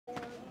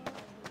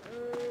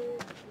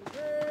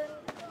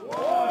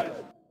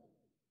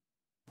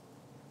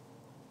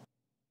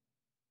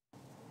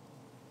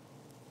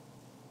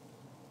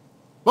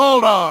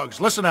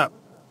Bulldogs, listen up.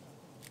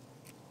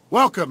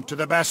 Welcome to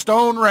the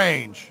Bastogne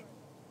Range.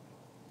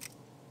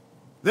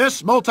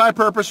 This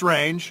multi-purpose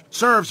range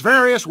serves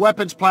various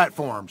weapons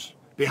platforms.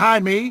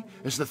 Behind me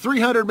is the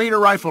 300-meter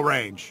rifle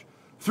range.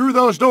 Through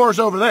those doors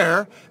over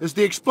there is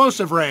the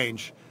explosive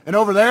range, and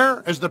over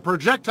there is the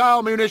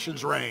projectile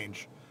munitions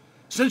range.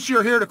 Since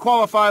you're here to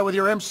qualify with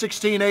your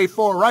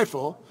M16A4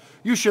 rifle,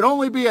 you should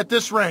only be at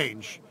this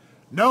range.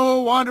 No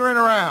wandering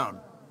around.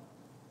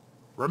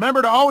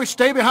 Remember to always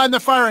stay behind the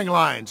firing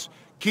lines.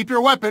 Keep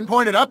your weapon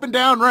pointed up and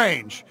down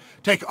range.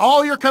 Take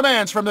all your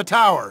commands from the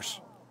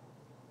towers.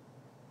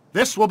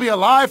 This will be a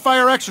live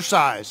fire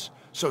exercise,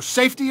 so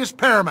safety is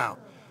paramount.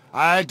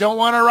 I don't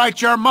want to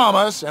write your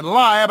mamas and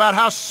lie about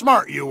how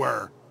smart you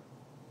were.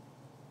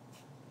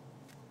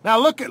 Now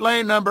look at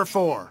lane number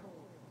 4.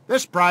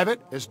 This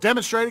private is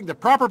demonstrating the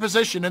proper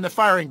position in the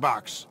firing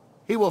box.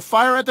 He will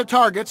fire at the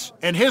targets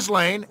in his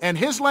lane and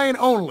his lane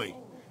only.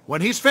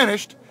 When he's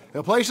finished,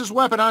 he'll place his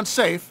weapon on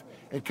safe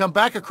and come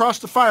back across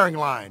the firing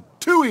line.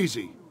 Too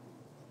easy.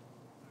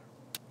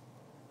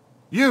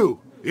 You're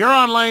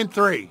on lane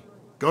 3.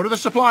 Go to the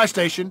supply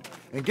station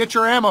and get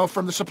your ammo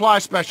from the supply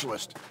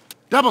specialist.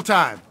 Double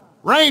time.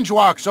 Range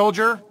walk,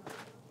 soldier.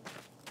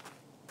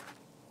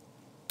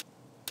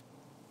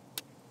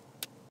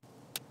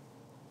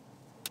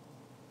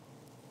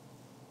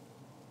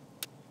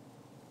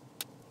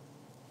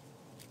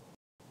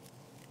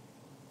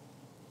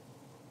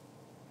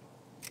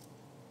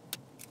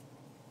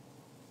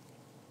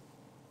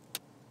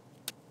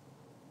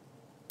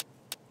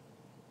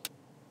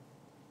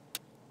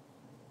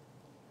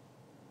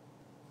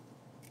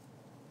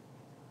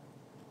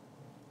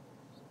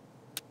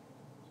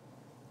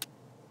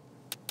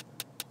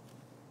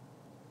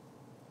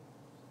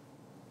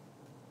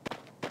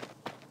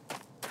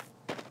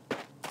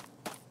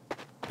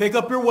 Pick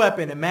up your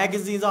weapon and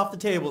magazines off the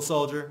table,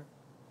 soldier.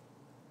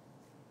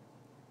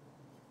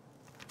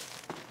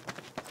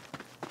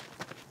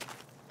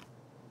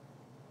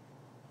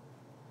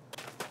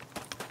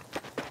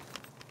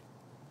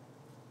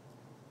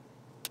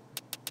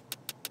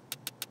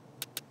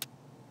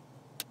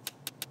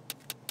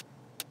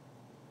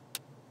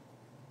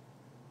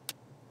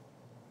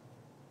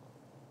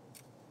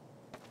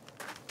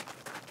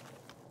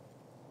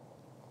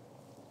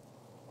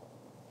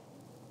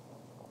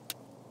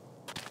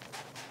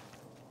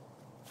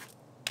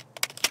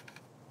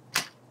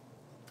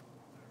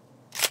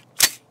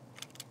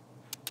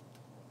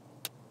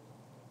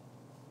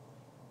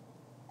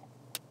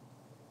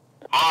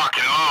 Lock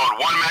and load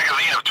 1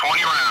 magazine of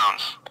 20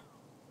 rounds.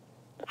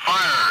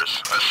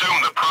 Firers,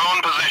 assume the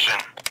prone position.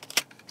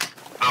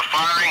 The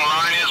firing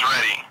line is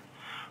ready.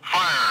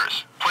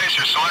 Firers, place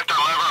your selector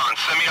lever on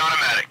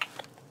semi-automatic.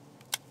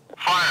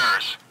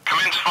 Firers,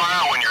 commence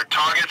fire when your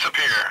targets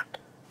appear.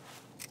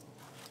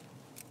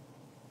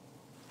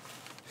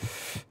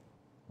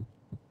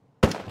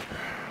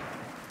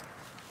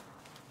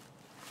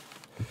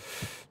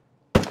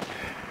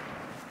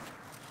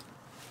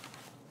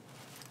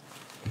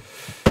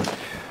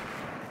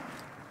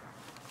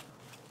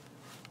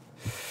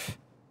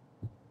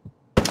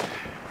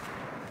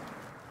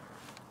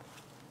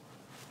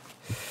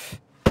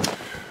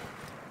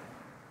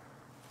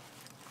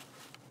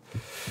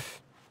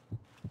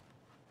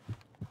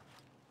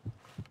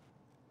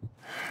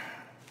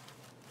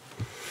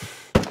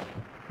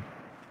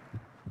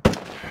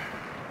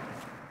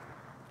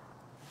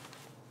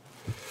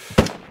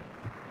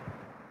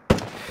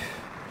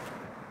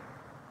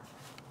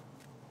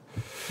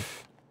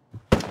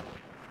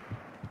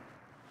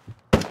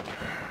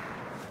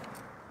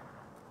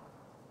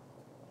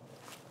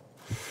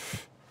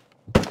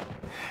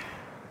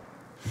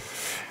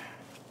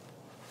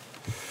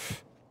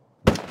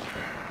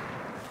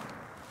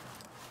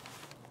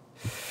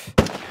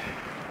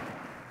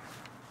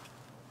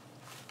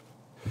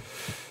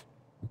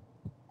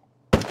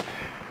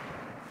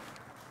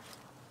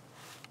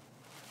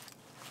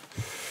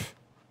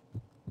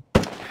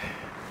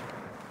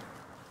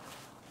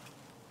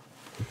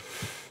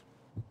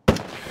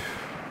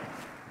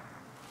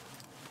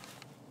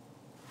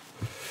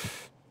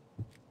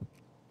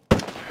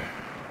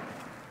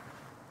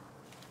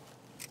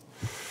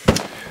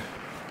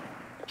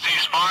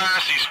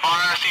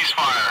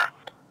 Ceasefire.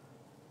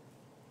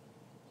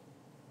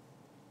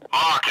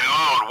 Lock and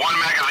load 1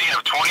 magazine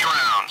of 20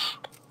 rounds.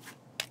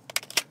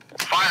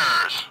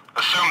 Firers,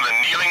 assume the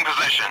kneeling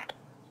position.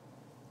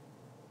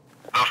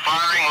 The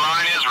firing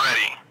line is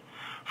ready.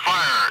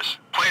 Firers,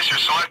 place your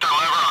selector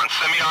lever on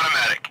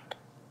semi-automatic.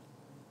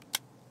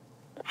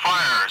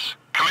 Firers,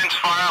 commence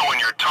fire when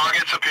your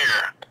targets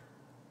appear.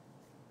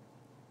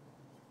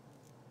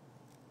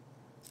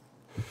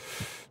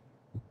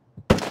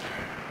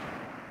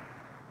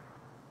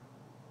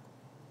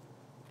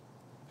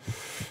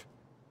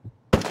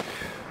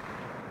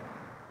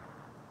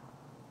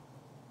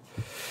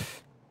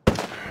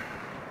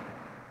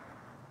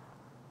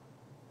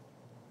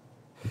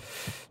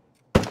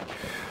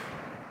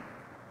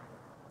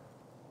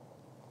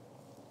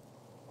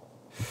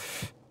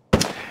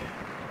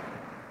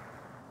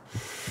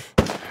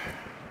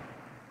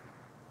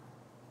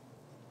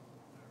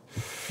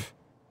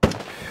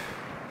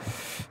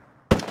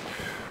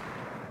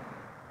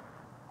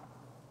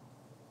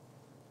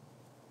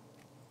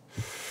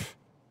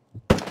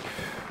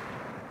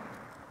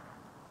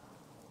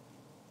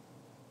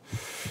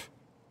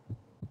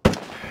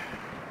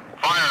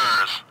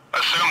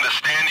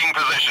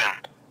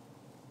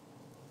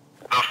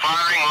 The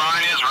firing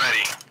line is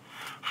ready.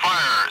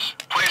 Firers,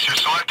 place your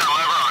selector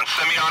lever on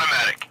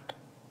semi-automatic.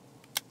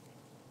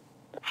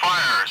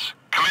 Firers,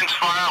 commence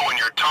fire when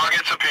your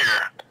targets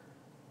appear.